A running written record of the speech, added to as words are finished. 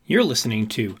You're listening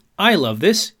to I Love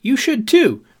This, You Should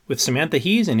Too, with Samantha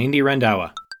Hees and Indy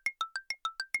Randawa.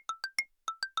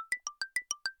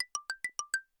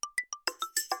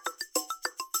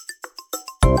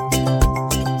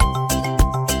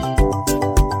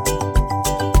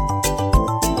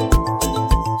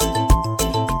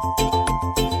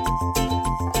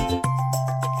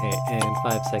 Okay, and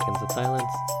 5 seconds of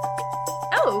silence.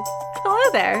 Oh,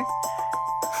 hello there.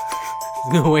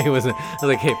 No way, it wasn't. I was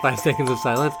like, hey, 5 seconds of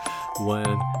silence. 1,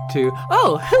 2.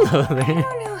 Oh, hello there. I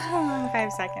don't know how long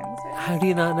 5 seconds is. How do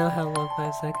you not know how long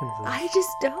 5 seconds is? I just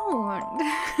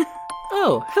don't.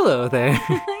 Oh, hello there.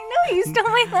 I know, you stole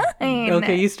my line.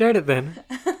 Okay, you start it then.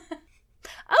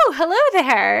 Oh, hello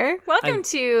there. Welcome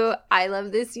to I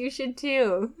Love This, You Should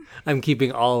Too. I'm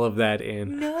keeping all of that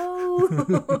in. No.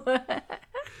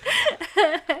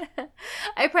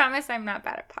 I promise I'm not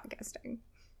bad at podcasting.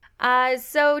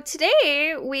 So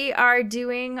today we are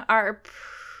doing our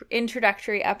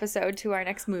introductory episode to our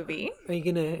next movie. Are you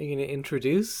gonna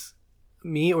introduce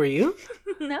me or you?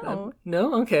 No.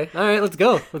 No? Okay. All right, let's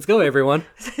go. Let's go, everyone.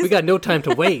 We got no time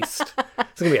to waste.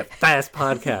 It's gonna be a fast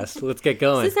podcast. Let's get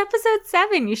going. This is episode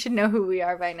 7. You should know who we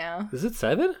are by now. Is it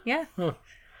 7? Yeah. Oh.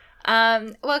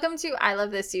 Welcome to I Love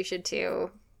This, You Should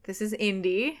Too. This is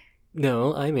Indy.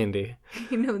 No, I'm Indy.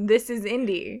 You know, this is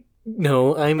Indy.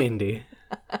 No, I'm Indy.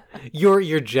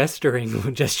 You're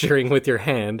gesturing with your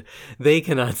hand. They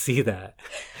cannot see that.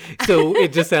 So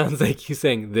it just sounds like you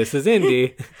saying, this is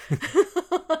Indy.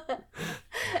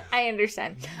 I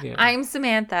understand. Yeah. I'm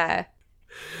Samantha.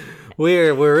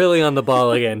 We're really on the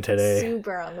ball again today.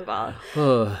 Super on the ball.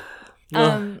 Oh.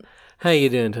 Well, how you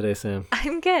doing today, Sam?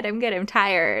 I'm good. I'm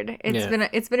tired.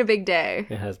 It's been a big day.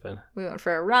 It has been. We went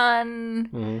for a run.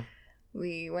 Mm-hmm.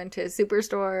 We went to a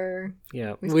superstore.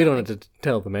 Yeah, we don't have to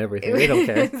tell them everything. They don't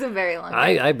care. It's a very long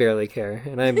day. I barely care,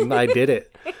 and I did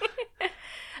it.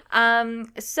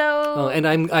 So and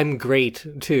I'm great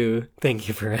too. Thank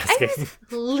you for asking. I was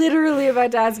literally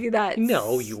about to ask you that.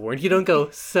 No, you weren't. You don't go,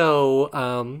 so,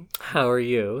 how are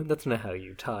you? That's not how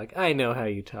you talk. I know how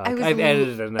you talk. I've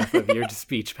edited enough of your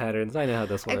speech patterns. I know how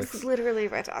this I works. was literally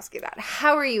about to ask you that.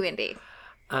 How are you, Indy?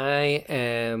 I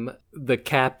am the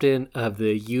captain of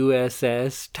the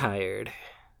USS Tired.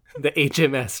 The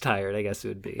HMS Tired, I guess it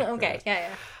would be. Okay, yeah.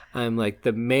 I'm like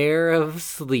the mayor of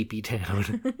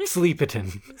Sleepytown.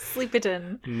 Sleepyton.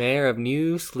 Sleepyton. Mayor of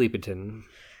New Sleepyton.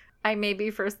 I may be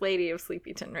first lady of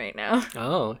Sleepyton right now.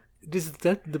 Oh. Is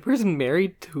that the person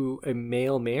married to a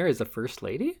male mayor is a first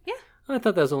lady? Yeah. Oh, I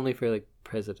thought that was only for, like,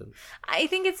 presidents. I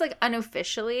think it's, like,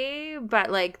 unofficially,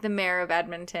 but, like, the mayor of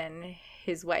Edmonton,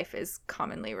 his wife is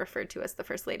commonly referred to as the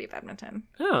first lady of Edmonton.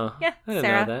 Oh. Yeah, I didn't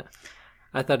Sarah. know that.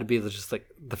 I thought it'd be just, like,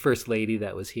 the first lady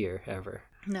that was here ever.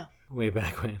 No. Way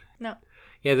back when. No.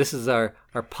 Yeah, this is our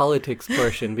politics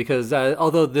portion because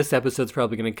although this episode's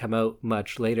probably going to come out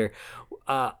much later,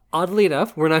 oddly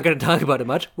enough, we're not going to talk about it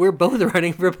much. We're both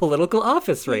running for political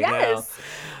office right now.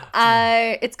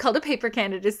 It's called a paper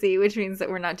candidacy, which means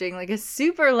that we're not doing like a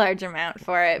super large amount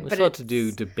for it. We're but supposed to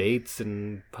do debates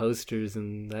and posters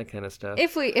and that kind of stuff.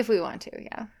 If we want to,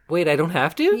 yeah. Wait, I don't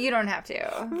have to? You don't have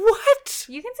to. What?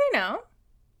 You can say no.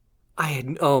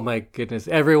 Oh my goodness.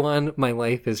 Everyone, my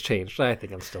life has changed. I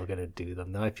think I'm still going to do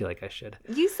them, though. I feel like I should.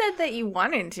 You said that you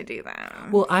wanted to do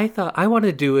them. Well, I thought I want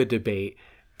to do a debate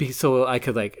so I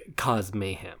could, like, cause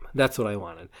mayhem. That's what I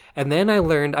wanted. And then I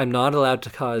learned I'm not allowed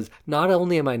to cause, not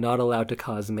only am I not allowed to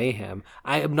cause mayhem,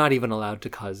 I am not even allowed to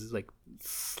cause, like,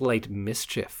 slight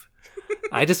mischief.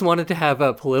 I just wanted to have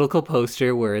a political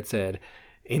poster where it said,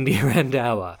 Indy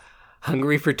Randawa,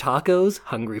 hungry for tacos,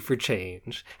 hungry for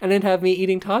change. And then have me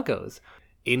eating tacos.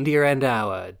 Indy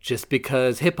Randawa, just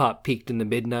because hip-hop peaked in the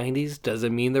mid-90s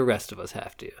doesn't mean the rest of us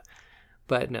have to.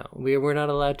 But no, we're not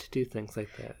allowed to do things like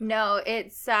that. No,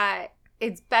 it's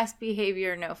best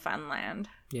behavior, no fun land.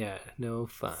 Yeah, no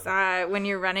fun. When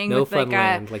you're running no with fun like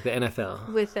land, like the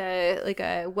NFL. With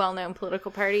a well-known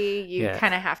political party, you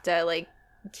kind of have to like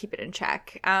keep it in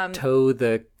check. Toe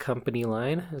the company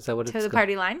line? Is that what it's called? Toe the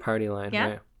party line? Party line, yeah.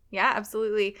 right. Yeah,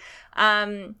 absolutely. I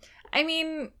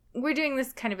mean, we're doing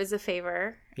this kind of as a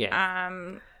favor. Yeah.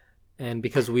 And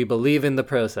because we believe in the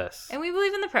process. And we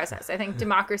believe in the process. I think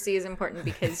democracy is important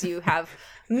because you have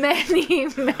many.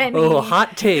 Oh,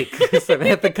 hot take.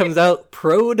 Samantha comes out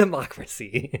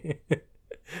pro-democracy.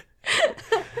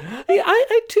 Yeah,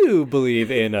 I too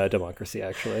believe in democracy,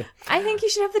 actually. I think you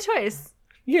should have the choice.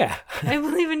 Yeah. I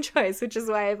believe in choice, which is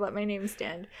why I've let my name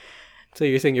stand. So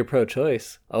you're saying you're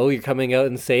pro-choice? Oh, you're coming out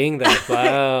and saying that.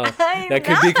 Wow. I'm that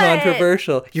could be not.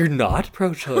 Controversial. You're not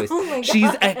pro-choice. Oh my God.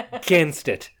 She's against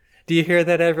it. Do you hear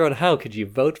that, everyone? How could you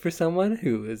vote for someone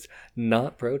who is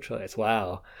not pro-choice?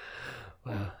 Wow.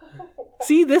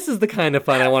 See, this is the kind of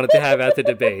fun I wanted to have at the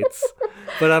debates,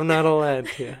 but I'm not allowed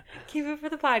to. Keep it for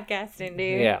the podcast,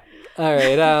 Indy. Yeah. All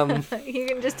right. You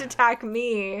can just attack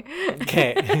me.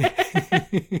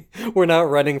 Okay. We're not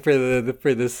running for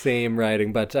the same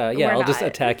riding, but yeah, We're I'll just not.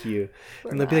 attack you.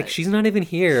 We're And they'll be like, not. she's not even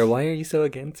here. Why are you so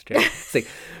against her? It's like,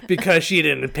 because she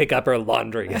didn't pick up her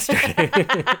laundry yesterday.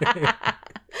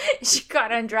 She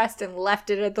got undressed and left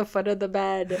it at the foot of the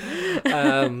bed.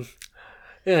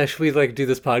 Yeah, should we like do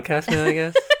this podcast now, I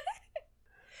guess?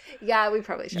 Yeah, we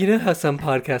probably should. You know how some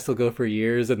podcasts will go for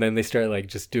years and then they start like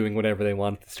just doing whatever they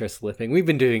want to start slipping? We've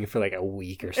been doing it for like a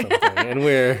week or something, and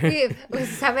we're It was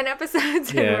 7 episodes.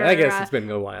 And yeah. I guess it's been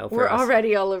a while. For we're us.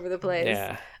 already all over the place.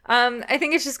 Yeah. I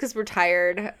think it's just because we're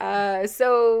tired.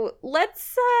 So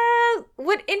let's.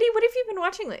 What have you been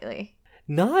watching lately?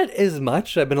 Not as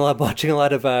much. I've been watching a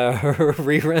lot of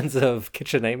reruns of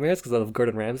Kitchen Nightmares because I love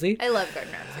Gordon Ramsay. I love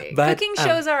Gordon Ramsay. But, Cooking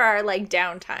shows are our like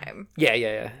downtime.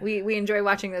 Yeah. We enjoy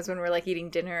watching those when we're like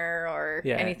eating dinner or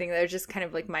Yeah. anything. They're just kind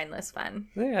of like mindless fun.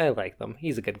 I like them.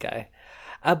 He's a good guy.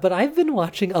 But I've been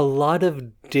watching a lot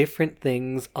of different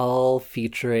things, all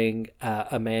featuring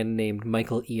a man named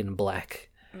Michael Ian Black.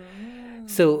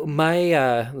 So my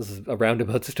this is a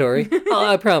roundabout story.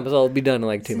 I promise I'll be done in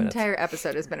like 2 This minutes. entire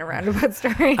episode has been a roundabout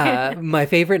story. My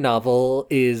favorite novel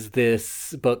is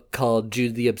this book called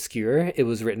Jude the Obscure. It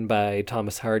was written by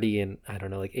Thomas Hardy in, I don't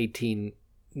know, like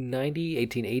 1890,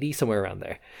 1880, somewhere around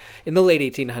there, in the late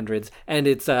 1800s. And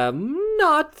it's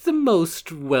not the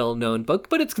most well-known book,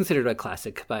 but it's considered a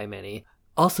classic by many.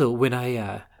 Also, when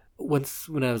I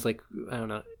was like, I don't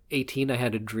know, 18, I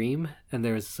had a dream, and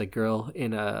there was this like girl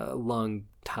in a long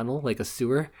tunnel, like a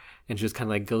sewer, and she was kind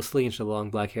of like ghostly, and she had long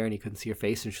black hair, and you couldn't see her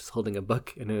face, and she was holding a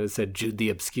book, and it said Jude the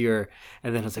Obscure.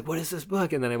 And then I was like, what is this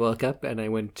book? And then I woke up and I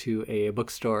went to a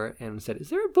bookstore and said, is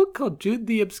there a book called Jude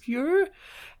the Obscure?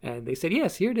 And they said,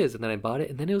 yes, here it is. And then I bought it,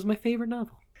 and then it was my favorite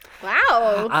novel.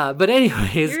 Wow. But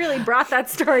anyways, You really brought that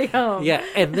story home. yeah,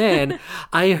 and then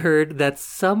I heard that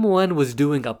someone was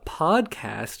doing a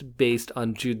podcast based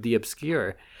on Jude the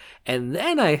Obscure. And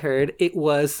then I heard it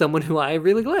was someone who I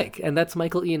really like, and that's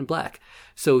Michael Ian Black.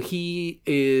 So he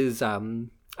is,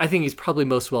 I think he's probably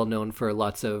most well known for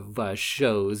lots of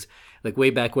shows. Like way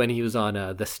back when he was on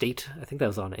The State. I think that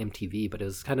was on MTV, but it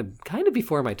was kind of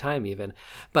before my time even.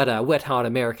 But Wet Hot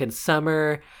American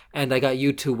Summer, and I got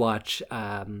you to watch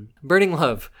Burning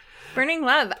Love. Burning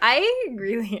Love. I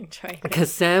really enjoyed it.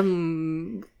 Because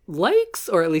Sam likes,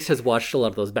 or at least has watched a lot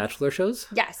of those Bachelor shows.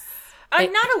 Yes.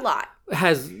 Not a lot.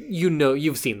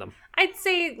 You've seen them. I'd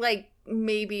say like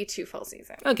maybe 2 full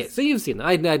seasons. Okay, so you've seen them.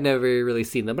 I'd never really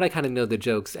seen them, but I kind of know the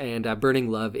jokes. And Burning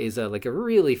Love is like a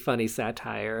really funny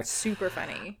satire. Super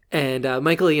funny. And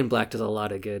Michael Ian Black does a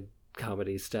lot of good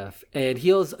comedy stuff. And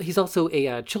he's also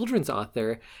a children's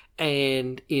author.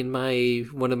 And in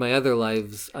one of my other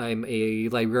lives, I'm a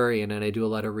librarian, and I do a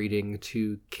lot of reading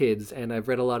to kids. And I've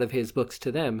read a lot of his books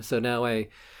to them. So now I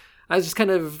was just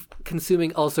kind of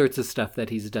consuming all sorts of stuff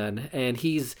that he's done. And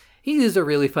he is a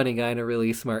really funny guy and a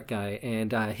really smart guy.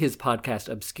 And his podcast,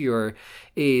 Obscure,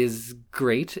 is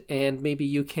great. And maybe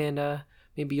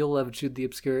you'll love Jude the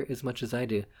Obscure as much as I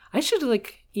do. I should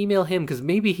email him, because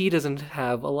maybe he doesn't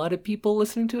have a lot of people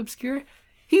listening to Obscure.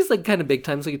 He's kind of big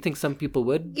time, so you'd think some people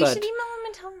would. You but should email him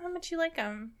and tell him how much you like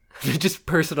him. just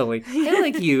personally, I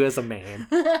like you as a man.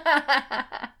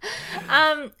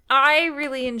 I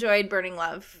really enjoyed Burning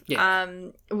Love. Yeah.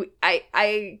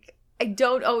 I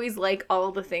don't always like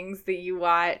all the things that you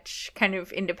watch kind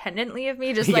of independently of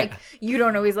me. Just Yeah. like you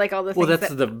don't always like all the things. Well,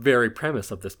 that's the very premise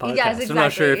of this podcast. Yes, I'm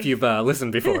not sure exactly. if you've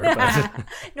listened before, but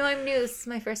No, I'm new. This is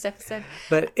my first episode.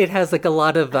 but it has a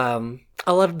lot of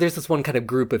there's this one kind of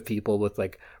group of people with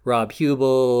Rob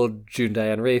Hubel, June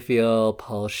Diane Raphael,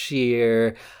 Paul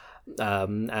Scheer,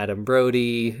 Adam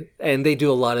Brody, and they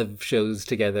do a lot of shows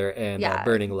together. And Yeah,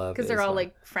 Burning Love, Because they're is all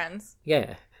one. friends.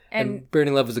 Yeah. And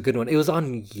Burning Love was a good one. It was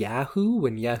on Yahoo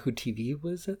when Yahoo TV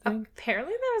was a thing.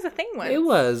 Apparently that was a thing once. It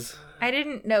was. I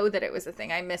didn't know that it was a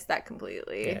thing. I missed that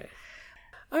completely. Yeah.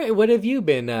 All right, what have you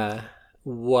been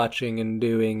watching and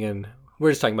doing? And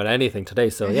we're just talking about anything today,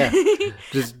 so yeah,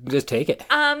 just take it.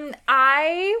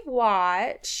 I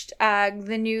watched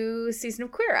the new season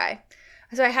of Queer Eye.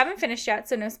 So I haven't finished yet,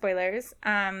 so no spoilers.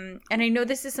 And I know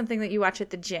this is something that you watch at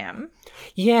the gym.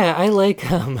 Yeah, I like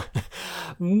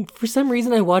for some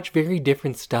reason I watch very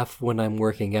different stuff when I'm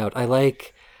working out. I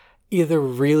like either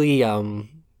really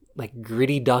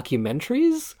gritty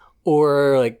documentaries,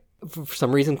 or for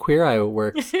some reason Queer Eye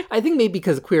works. I think maybe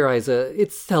because Queer Eye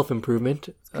it's self-improvement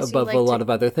above like a lot to of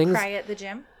other things. Cry at the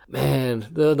gym. Man,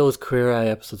 those Queer Eye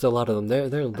episodes, a lot of them,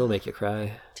 they'll make you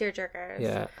cry. Tearjerkers.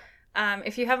 Yeah.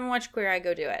 If you haven't watched Queer Eye,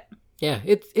 go do it. Yeah,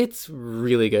 it's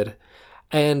really good.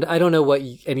 And I don't know what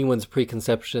anyone's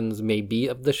preconceptions may be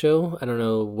of the show. I don't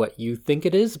know what you think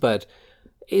it is, but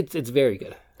it's very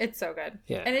good. It's so good.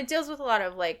 Yeah. And it deals with a lot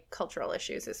of like cultural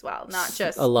issues as well, not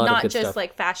just A lot of not good just stuff.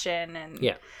 like fashion and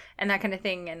that kind of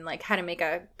thing, and like how to make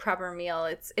a proper meal.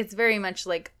 It's very much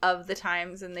like of the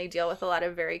times, and they deal with a lot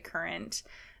of very current,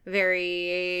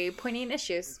 very poignant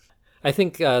issues. I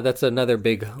think that's another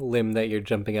big limb that you're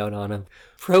jumping out on of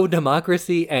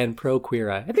pro-democracy and pro-Queer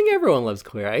Eye. I think everyone loves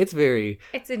Queer Eye. It's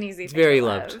It's an easy it's thing very to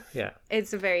loved. love. Yeah.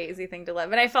 It's a very easy thing to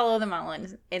love. And I follow them all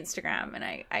on Instagram, and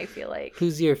I feel like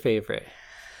Who's your favorite?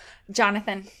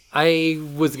 Jonathan. I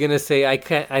was gonna say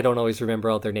I don't always remember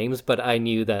all their names, but I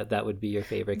knew that would be your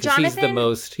favorite because Jonathan-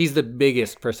 he's the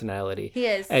biggest personality. He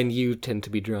is. And you tend to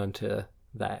be drawn to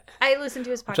that. I listen to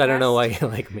his podcast. Which I don't know why you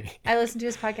like me. I listen to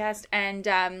his podcast, and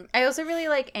I also really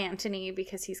like Anthony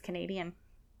because he's Canadian.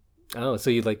 Oh, so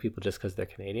you like people just because they're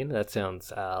Canadian? That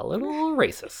sounds a little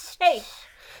racist. Hey.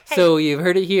 So you've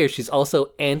heard it here. She's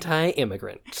also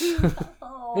anti-immigrant.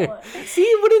 Oh.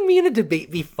 See, wouldn't me in a debate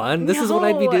be fun? This is what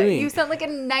I'd be No, doing. You sound like a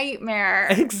nightmare.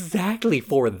 Exactly,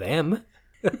 for them.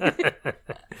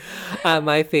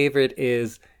 My favorite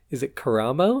is it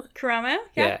Karamo? Kurama?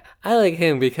 Yeah. I like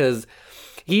him because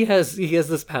he has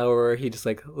this power where he just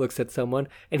like looks at someone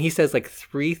and he says like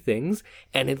 3 things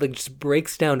and it like just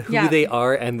breaks down who Yeah. they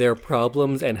are and their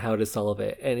problems and how to solve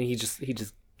it. And he just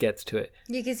gets to it.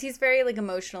 Yeah, because he's very like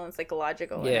emotional and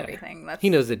psychological and Yeah. everything. He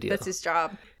knows the deal. That's his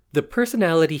job. The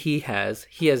personality he has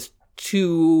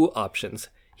 2 options.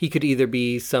 He could either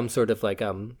be some sort of like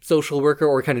social worker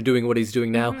or kind of doing what he's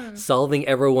doing now, solving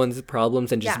everyone's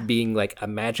problems and just Yeah. being like a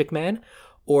magic man,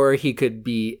 or he could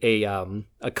be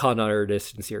a con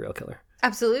artist and serial killer.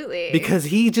 Absolutely. Because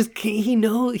he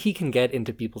knows he can get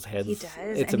into people's heads. he does.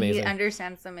 It's and amazing. He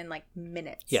understands them in like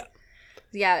minutes. Yeah.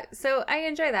 Yeah. So I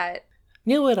enjoy that.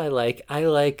 You know what I like? I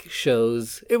like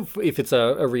shows, if it's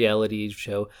a reality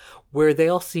show, where they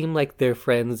all seem like they're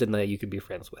friends and that you could be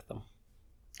friends with them.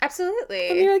 Absolutely.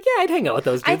 And you're like, yeah, I'd hang out with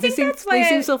those I dudes. think that's why they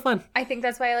seem so fun. I think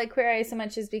that's why I like Queer Eye so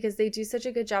much, is because they do such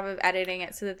a good job of editing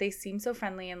it so that they seem so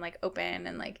friendly and like open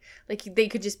and like they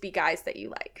could just be guys that you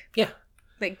like. Yeah.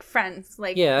 Like friends.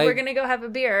 Like Yeah, we're gonna go have a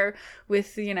beer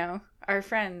with, our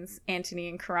friends, Anthony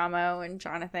and Karamo and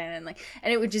Jonathan,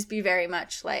 and it would just be very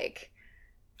much like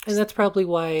And that's probably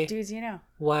why dudes you know.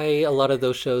 why a lot of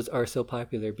those shows are so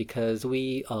popular, because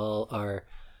we all are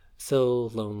so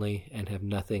lonely and have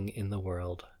nothing in the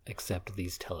world except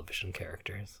these television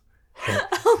characters.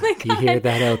 Oh my god. You hear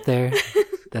that out there?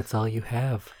 That's all you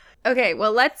have. Okay,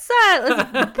 well let's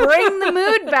bring the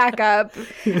mood back up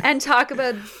and talk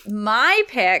about my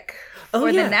pick for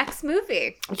yeah. the next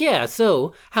movie. Yeah,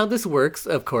 so how this works,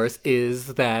 of course,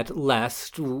 is that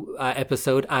last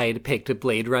episode I had picked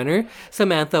Blade Runner.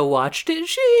 Samantha watched it.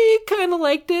 She kind of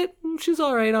liked it. She's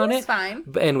all right on It's it. fine.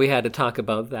 And we had to talk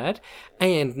about that.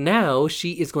 And now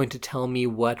she is going to tell me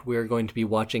what we're going to be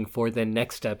watching for the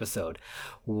next episode.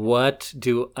 What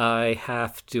do I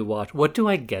have to watch? What do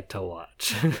I get to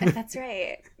watch? That's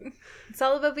right. It's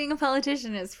all about being a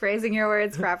politician, is phrasing your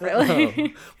words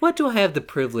properly. What do I have the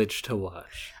privilege to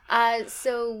watch?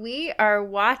 So we are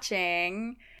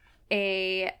watching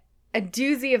a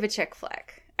doozy of a chick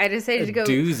flick. I decided to go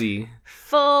Doozy.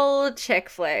 full chick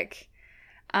flick.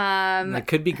 That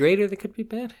could be great or that could be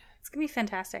bad. It's gonna be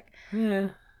fantastic. Yeah.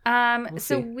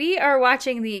 So see. we are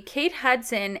watching the Kate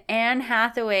Hudson, Anne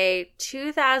Hathaway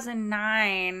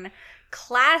 2009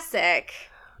 classic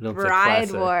Don't say Bride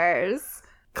classic. Wars.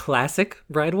 Classic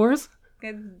Bride Wars?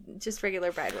 Just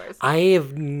regular Bride Wars. I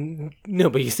have no,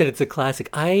 but you said it's a classic.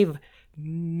 I've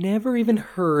never even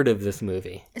heard of this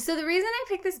movie. So the reason I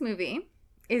picked this movie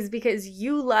is because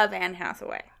you love Anne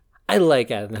Hathaway. I like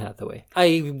Anne Hathaway.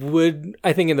 I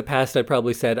think in the past I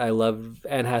probably said I love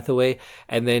Anne Hathaway,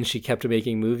 and then she kept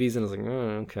making movies, and I was like, oh,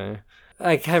 okay.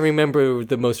 I can't remember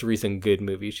the most recent good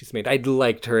movie she's made. I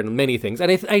liked her in many things,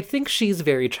 and I think she's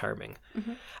very charming.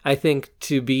 Mm-hmm. I think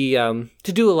to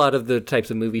do a lot of the types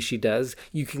of movies she does,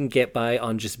 you can get by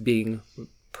on just being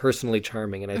personally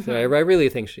charming, and I really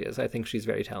think she is. I think she's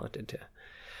very talented too.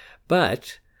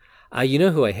 But you know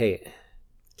who I hate?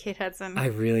 Kate Hudson. I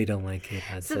really don't like Kate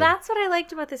Hudson. So that's what I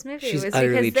liked about this movie. She's was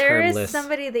utterly because there is charmless.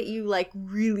 somebody that you like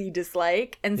really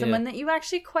dislike and someone that you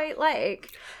actually quite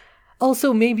like.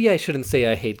 Also, maybe I shouldn't say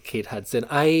I hate Kate Hudson.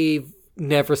 I've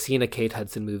never seen a Kate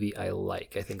Hudson movie I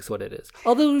like, I think is what it is.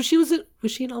 Although was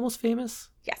she in Almost Famous?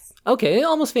 Yes. Okay,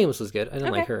 Almost Famous was good. I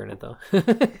didn't like Okay. her in it though.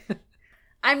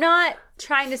 I'm not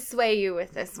trying to sway you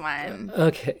with this one.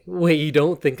 Okay. Wait, you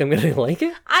don't think I'm gonna like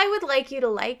it? I would like you to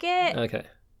like it, Okay.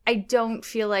 I don't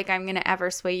feel like I'm going to ever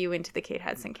sway you into the Kate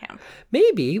Hudson camp.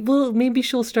 Maybe. Well, maybe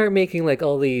she'll start making like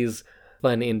all these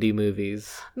fun indie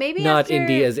movies. Maybe not after...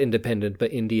 indie as independent,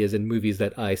 but indie as in movies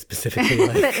that I specifically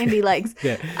like. That indie likes.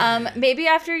 Yeah. Maybe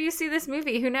after you see this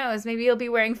movie, who knows? Maybe you'll be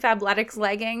wearing Fabletics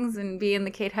leggings and be in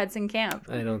the Kate Hudson camp.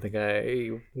 I don't think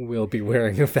I will be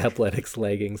wearing Fabletics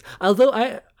leggings. Although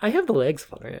I have the legs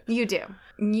for it. You do.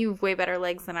 You have way better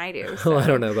legs than I do. So. Oh, I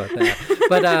don't know about that.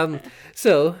 But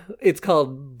so it's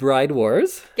called Bride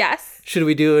Wars. Yes. Should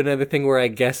we do another thing where I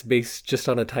guess based just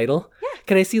on a title? Yeah.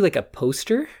 Can I see like a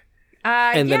poster?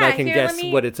 And then I can guess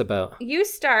what it's about. You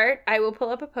start. I will pull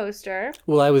up a poster.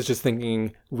 Well, I was just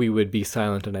thinking we would be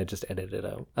silent and I just edited it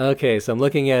out. Okay, so I'm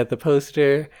looking at the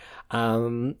poster.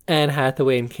 Anne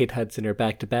Hathaway and Kate Hudson are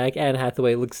back to back. Anne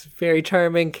Hathaway looks very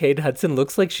charming. Kate Hudson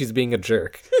looks like she's being a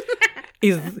jerk.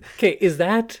 Is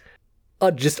that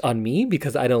just on me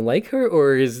because I don't like her,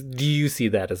 or do you see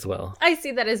that as well? I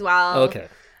see that as well. Okay.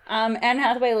 Anne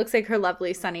Hathaway looks like her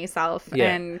lovely sunny self,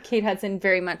 Yeah. and Kate Hudson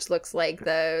very much looks like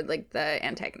the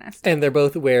antagonist. And they're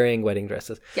both wearing wedding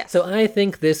dresses. Yes. So I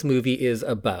think this movie is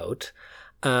about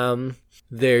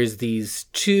there's these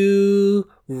two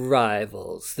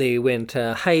rivals. They went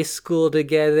to high school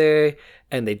together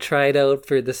and they tried out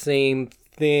for the same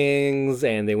things,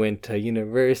 and they went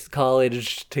to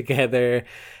college together,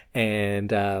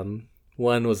 and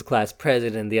one was class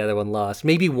president, the other one lost.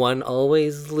 Maybe one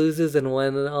always loses and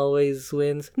one always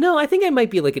wins. No, I think it might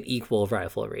be like an equal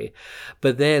rivalry.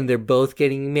 But then they're both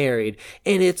getting married,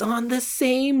 and it's on the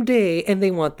same day, and they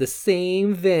want the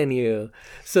same venue.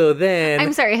 So then...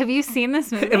 I'm sorry, have you seen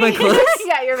this movie? Am I close?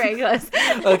 Yeah, you're very close.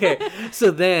 Okay,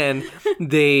 so then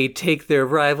they take their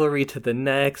rivalry to the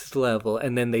next level,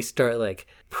 and then they start like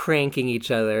pranking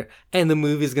each other, and the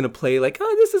movie's gonna play like,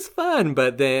 oh, this is fun.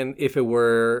 But then if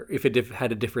it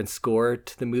had a different score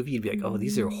to the movie, you'd be like, oh,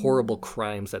 these are horrible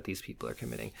crimes that these people are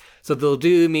committing. So they'll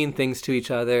do mean things to each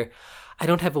other. I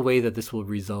don't have a way that this will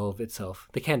resolve itself.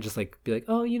 They can't just like be like,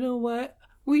 oh, you know what?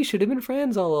 We should have been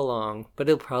friends all along. But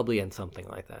it'll probably end something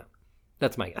like that.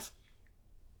 That's my guess.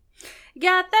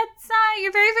 Yeah, that's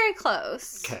you're very, very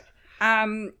close. Okay.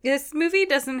 This movie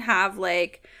doesn't have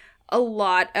like a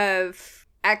lot of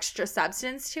extra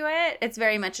substance to it. It's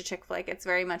very much a chick flick. It's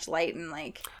very much light and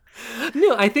like...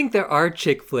 No, I think there are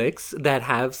chick flicks that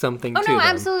have something to them. Oh, no,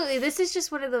 absolutely. This is just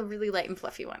one of the really light and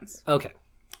fluffy ones. Okay.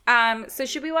 So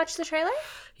should we watch the trailer?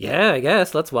 Yeah, I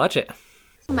guess. Let's watch it.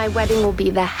 My wedding will be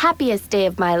the happiest day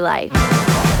of my life.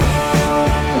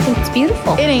 I think it's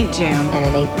beautiful. It ain't June. And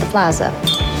it ain't the plaza.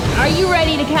 Are you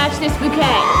ready to catch this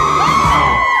bouquet?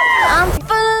 I'm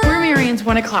full. We're Marion's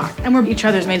 1 o'clock, and we're each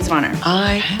other's maids of honor.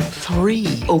 I have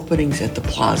 3 openings at the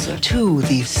plaza. 2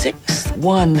 the 6th,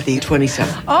 1 the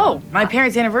 27th. Oh, my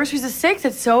parents' anniversary's the 6th.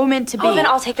 It's so meant to be. Oh, then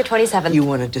I'll take the 27th. You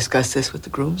want to discuss this with the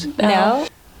grooms? No.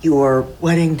 Your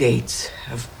wedding dates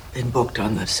have been booked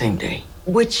on the same day.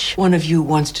 Which one of you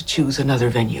wants to choose another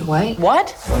venue?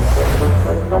 What?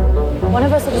 One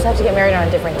of us will just have to get married on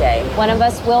a different day. One of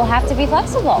us will have to be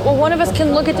flexible. Well, one of us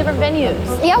can look at different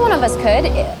venues. Yeah, one of us could.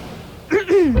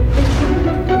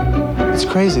 It's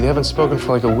crazy. They haven't spoken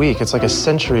for like a week. It's like a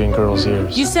century in girls'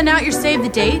 ears. You send out your save the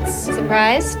dates?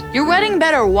 Surprised? Your wedding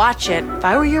better watch it. If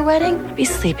I were your wedding, I'd be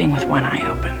sleeping with one eye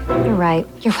open. You're right.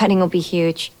 Your wedding will be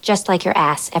huge, just like your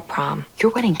ass at prom.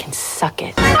 Your wedding can suck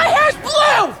it. My hair's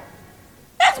blue!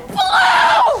 It's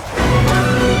blue!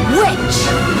 Witch!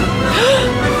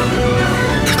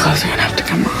 The clothes are gonna have to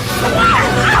come off.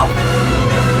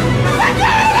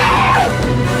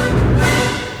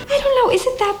 I don't know. Is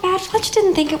it that bad? Fletch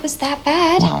didn't think it was that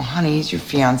bad. Well, honey, he's your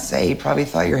fiancé. He probably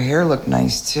thought your hair looked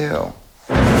nice, too.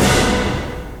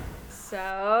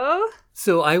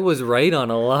 So I was right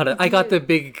on a lot of... I got the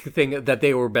big thing that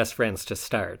they were best friends to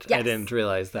start. Yes. I didn't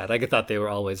realize that. I thought they were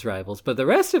always rivals. But the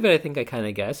rest of it, I think I kind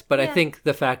of guessed. But I think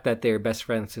the fact that they're best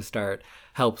friends to start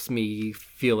helps me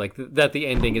feel like that the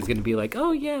ending is going to be like,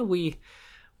 oh, yeah,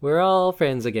 we're all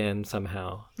friends again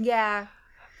somehow. yeah.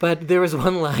 But there was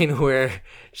one line where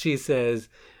she says...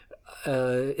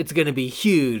 it's going to be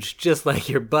huge, just like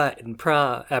your butt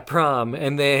at prom.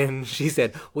 And then she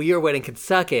said, well, your wedding could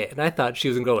suck it. And I thought she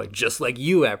was going to go like, just like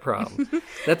you at prom.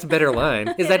 That's a better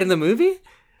line. Is that in the movie?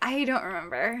 I don't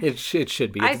remember. It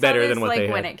should be. I It's better saw this, than what like, they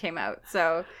had. when it came out.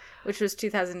 So, which was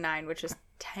 2009, which was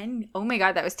 10. Oh my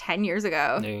God, that was 10 years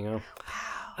ago. There you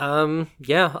go.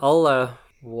 Yeah, I'll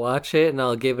watch it and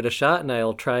I'll give it a shot and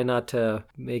I'll try not to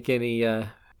make any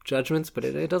judgments, but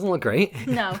it doesn't look great.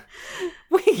 No.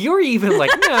 Wait, you're even like,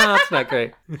 no, it's not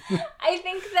great. I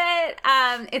think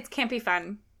that it's campy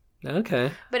fun,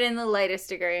 Okay. but in the lightest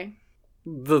degree.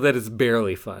 Though that is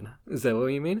barely fun. Is that what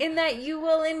you mean? In that you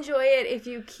will enjoy it if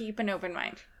you keep an open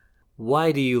mind.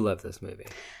 Why do you love this movie?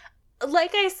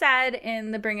 Like I said in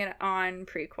the Bring It On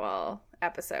prequel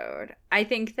episode, I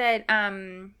think that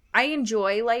I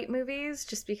enjoy light movies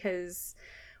just because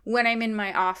when I'm in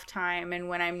my off time and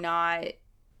when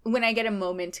I get a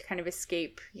moment to kind of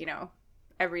escape,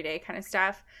 everyday kind of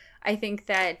stuff, I think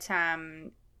that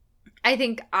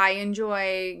I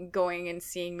enjoy going and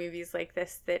seeing movies like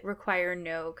this that require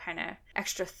no kind of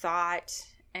extra thought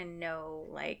and no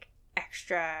like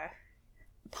extra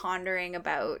pondering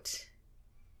about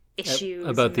issues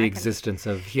about the existence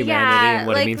of humanity and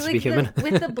what it means to be human.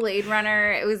 With the Blade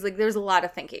Runner, it was like there's a lot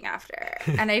of thinking after,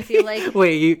 and I feel like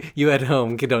wait, you at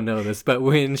home don't know this, but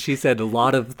when she said a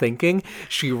lot of thinking,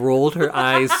 she rolled her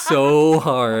eyes so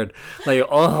hard, like,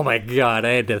 oh my god,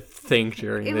 I had to think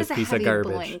during this piece of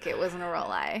garbage. Blink. It wasn't a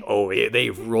roll eye. Oh, yeah, they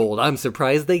rolled. I'm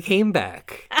surprised they came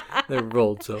back. They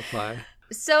rolled so far.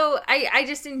 So I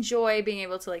just enjoy being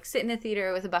able to like sit in a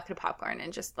theater with a bucket of popcorn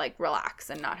and just like relax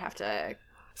and not have to.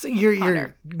 So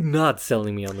you're not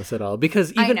selling me on this at all,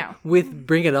 because even with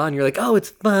Bring It On, you're like, oh, it's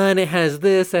fun, it has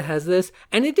this,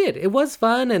 and it did. It was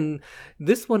fun, and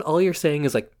this one, all you're saying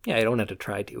is like, yeah, I don't have to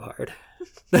try too hard.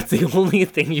 That's the only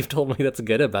thing you've told me that's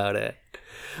good about it.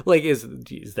 Like, is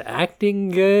the acting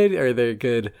good? Are they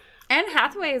good? Anne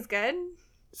Hathaway is good.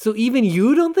 So even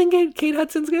you don't think Kate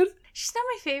Hudson's good? She's not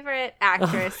my favorite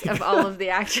actress of all of the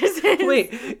actresses.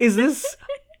 Wait, is this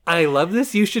I love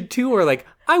this, you should too, or like,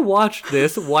 I watched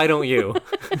this, why don't you?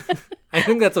 I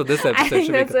think that's what this episode should be. I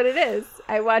think that's what it is.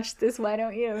 I watched this, why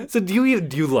don't you? So do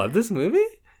you love this movie?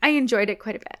 I enjoyed it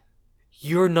quite a bit.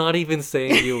 You're not even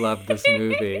saying you love this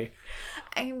movie.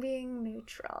 I'm being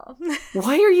neutral.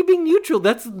 Why are you being neutral?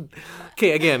 That's...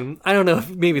 Okay, again, I don't know if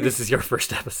maybe this is your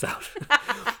first episode.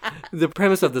 The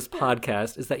premise of this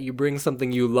podcast is that you bring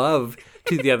something you love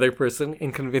to the other person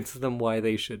and convince them why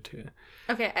they should too.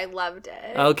 Okay, I loved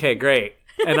it. Okay, great.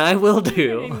 And I will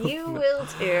too. And you will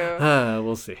too.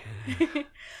 We'll see.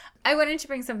 I wanted to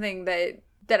bring something that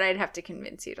I'd have to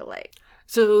convince you to like.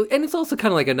 So, and it's also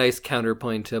kind of like a nice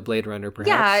counterpoint to Blade Runner, perhaps.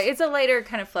 Yeah, it's a lighter,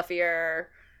 kind of fluffier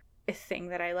thing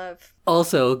that I love.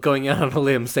 Also, going out on a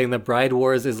limb, saying that Bride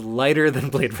Wars is lighter than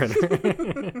Blade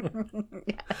Runner.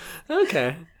 Yes.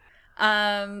 Okay.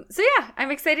 So yeah, I'm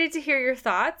excited to hear your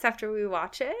thoughts after we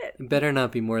watch it. It better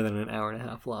not be more than an hour and a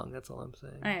half long. That's all I'm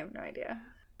saying. I have no idea.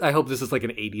 I hope this is like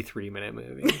an 83-minute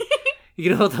movie.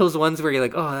 You know those ones where you're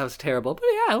like, oh, that was terrible. But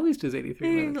yeah, at least it's 83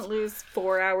 minutes. I'm going to lose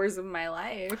 4 hours of my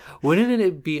life. Wouldn't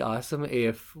it be awesome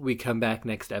if we come back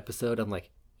next episode, I'm like,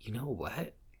 you know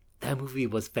what? That movie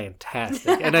was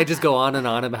fantastic. And I just go on and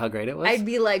on about how great it was. I'd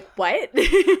be like, what?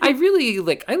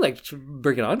 I liked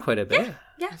Bring It On quite a bit.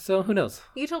 Yeah. So who knows?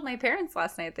 You told my parents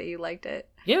last night that you liked it.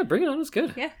 Yeah, Bring It On was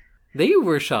good. Yeah. They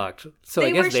were shocked. So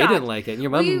I guess they didn't like it. And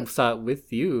your mom saw it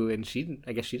with you, and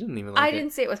I guess she didn't even like it. I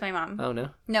didn't see it with my mom. Oh, no?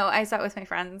 No, I saw it with my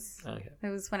friends. Okay. It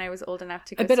was when I was old enough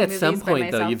to go I bet see at movies some by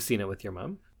point, though, myself. you've seen it with your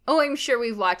mom. Oh, I'm sure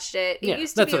we've watched it. It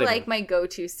used to be like my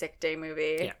go-to sick day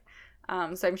movie.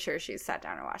 Yeah. So I'm sure she's sat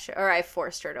down and watched it. Or I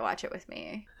forced her to watch it with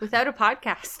me without a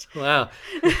podcast. Wow.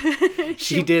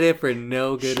 She did it for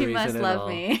no good reason at all. She must love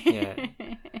me. Yeah.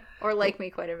 Or like me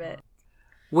quite a bit.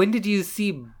 When did you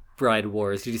see Bride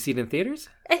Wars? Did you see it in theaters?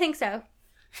 I think so.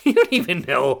 You don't even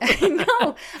know. No.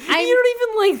 You don't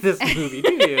even like this movie,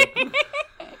 do you?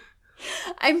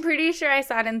 I'm pretty sure I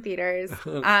saw it in theaters.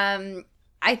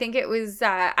 I think it was,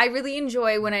 I really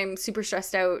enjoy when I'm super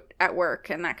stressed out at work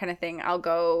and that kind of thing. I'll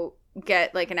go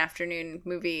get like an afternoon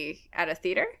movie at a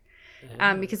theater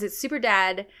because it's super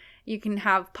dead. You can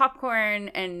have popcorn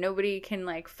and nobody can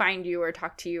like find you or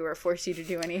talk to you or force you to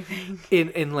do anything.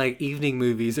 In like evening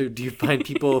movies, or do you find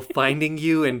people finding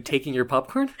you and taking your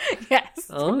popcorn? Yes.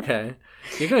 Oh, okay.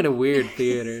 You're kind of weird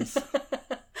theaters.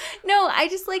 No, I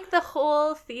just like the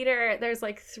whole theater. There's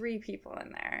like 3 people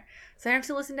in there. So I don't have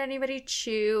to listen to anybody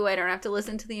chew. I don't have to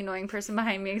listen to the annoying person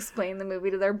behind me explain the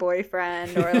movie to their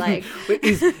boyfriend or like... Wait,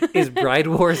 is Bride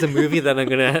Wars a movie that I'm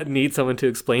going to need someone to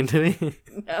explain to me?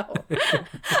 No.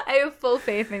 I have full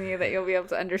faith in you that you'll be able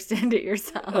to understand it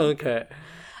yourself. Okay.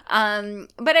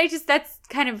 But that's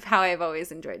kind of how I've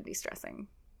always enjoyed de-stressing.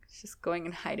 Just going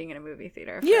and hiding in a movie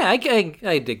theater. Yeah, I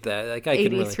dig that. Like, I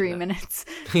 83 minutes.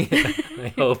 Yeah,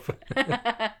 I hope.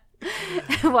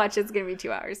 Watch, it's going to be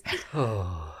 2 hours.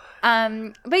 Oh.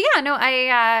 But yeah, no,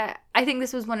 I think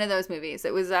this was one of those movies.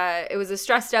 It was a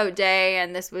stressed out day,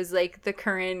 and this was like the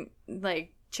current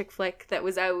like chick flick that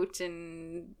was out,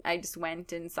 and I just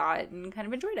went and saw it and kind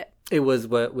of enjoyed it. It was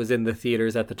what was in the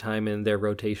theaters at the time in their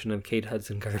rotation of Kate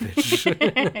Hudson garbage.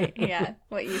 Yeah,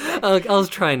 what you said. I'll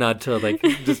try not to like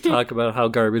just talk about how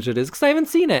garbage it is because I haven't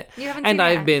seen it. You haven't and seen it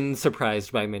I've yet. been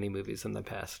surprised by many movies in the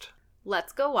past.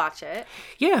 let's go watch it.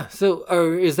 Yeah, so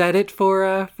is that it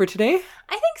for today?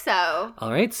 I think so.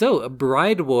 All right, so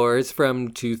Bride Wars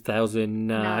from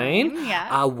 2009.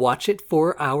 Yeah. Watch it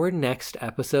for our next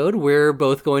episode. We're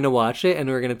both going to watch it, and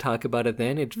we're going to talk about it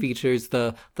then. It features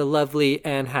the lovely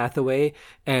Anne Hathaway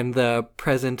and the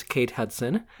present Kate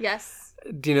Hudson. Yes.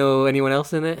 Do you know anyone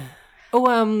else in it?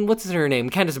 Oh, what's her name?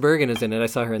 Candice Bergen is in it. I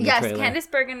saw her in the trailer. Yes,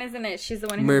 Candice Bergen is in it. She's the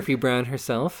one who Murphy Brown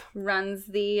herself runs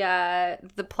the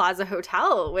Plaza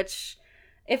Hotel, which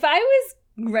if I was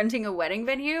renting a wedding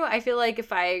venue, I feel like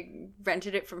if I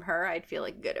rented it from her, I'd feel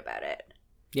like good about it.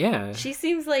 Yeah. She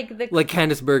seems like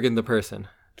Candice Bergen the person.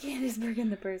 Candice Bergen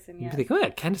the person, yeah. You'd be like, oh yeah,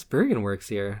 Candice Bergen works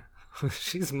here.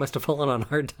 She must have fallen on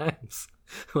hard times.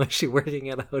 Why is she working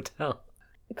at a hotel?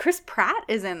 Chris Pratt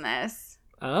is in this.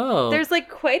 Oh. There's like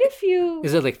quite a few.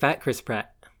 Is it like Fat Chris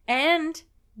Pratt? And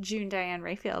June Diane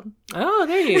Raphael. Oh,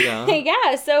 there you go.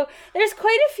 Yeah, so there's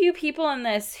quite a few people in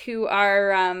this who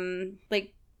are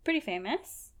like pretty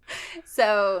famous.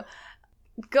 So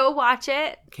go watch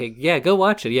it. Okay, yeah, go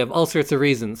watch it. You have all sorts of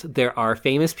reasons. There are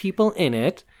famous people in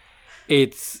it.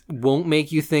 It won't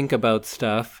make you think about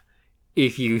stuff.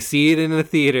 If you see it in a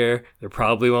theater, there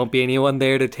probably won't be anyone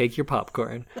there to take your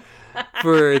popcorn.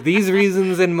 For these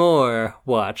reasons and more,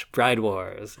 watch Bride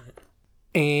Wars.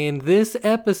 And this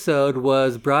episode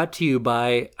was brought to you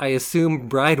by, I assume,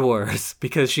 Bride Wars,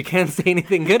 because she can't say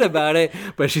anything good about it,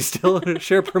 but she's still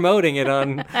sure promoting it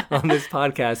on this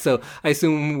podcast. So I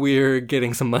assume we're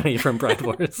getting some money from Bride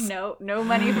Wars. No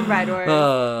money from Bride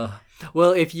Wars.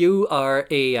 Well, if you are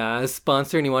a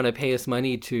sponsor and you want to pay us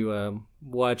money to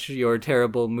watch your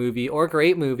terrible movie or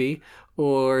great movie,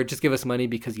 or just give us money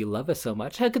because you love us so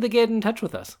much, how could they get in touch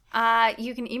with us?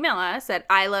 You can email us at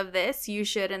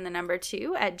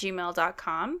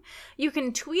ilovethisyoushouldandthe2@gmail.com. You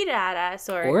can tweet at us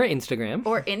or Instagram.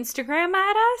 Or Instagram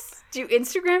at us. Do you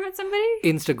Instagram at somebody?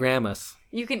 Instagram us.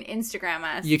 You can Instagram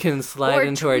us. You can slide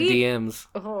into our DMs.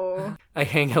 Oh. I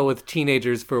hang out with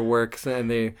teenagers for work,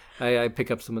 and I pick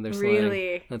up some of their slang.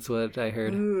 Really? That's what I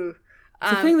heard. Ooh.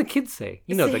 It's the thing the kids say.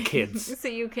 You know the kids. So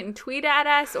you can tweet at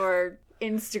us or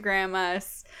Instagram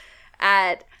us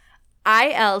at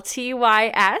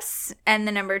ILTYS and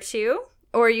the number 2,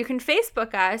 or you can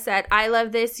Facebook us at I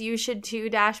Love This You Should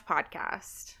Too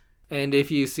 -podcast. And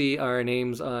if you see our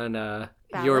names on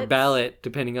your ballot,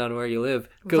 depending on where you live,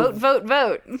 go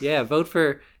vote. Yeah,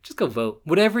 just go vote.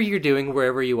 Whatever you're doing,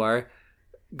 wherever you are,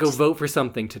 go vote for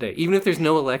something today. Even if there's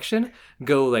no election,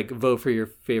 go vote for your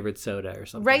favorite soda or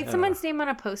something. Write someone's name on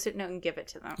a Post-it note and give it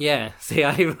to them. Yeah, say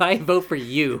I vote for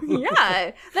you. Yeah,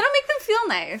 that'll make them feel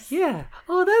nice. Yeah.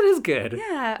 Oh, that is good.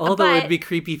 Yeah. Although it'd be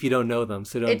creepy if you don't know them,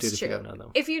 so don't do it if you don't know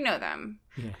them. If you know them.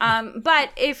 Yeah.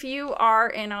 But if you are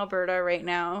in Alberta right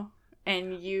now,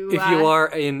 and if you are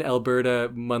in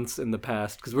Alberta months in the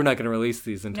past, because we're not going to release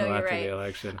these until after the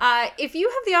election. If you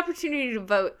have the opportunity to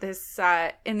vote this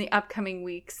in the upcoming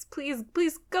weeks, please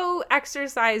go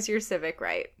exercise your civic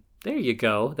right. There you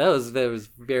go. That was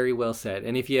very well said.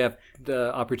 And if you have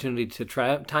the opportunity to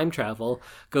time travel,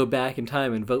 go back in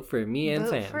time and vote for me and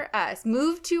Sam. Vote for us.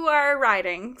 Move to our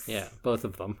ridings. Yeah, both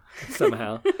of them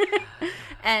somehow.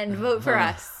 And vote for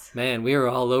us. Man, we were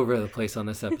all over the place on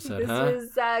this episode,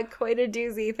 This was quite a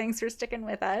doozy. Thanks for sticking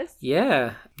with us.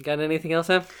 Yeah. Got anything else,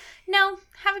 Em? No.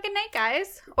 Have a good night,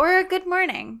 guys. Or a good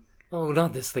morning. Oh,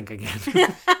 not this thing again.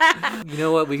 You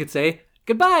know what we could say?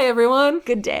 Goodbye, everyone.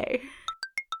 Good day.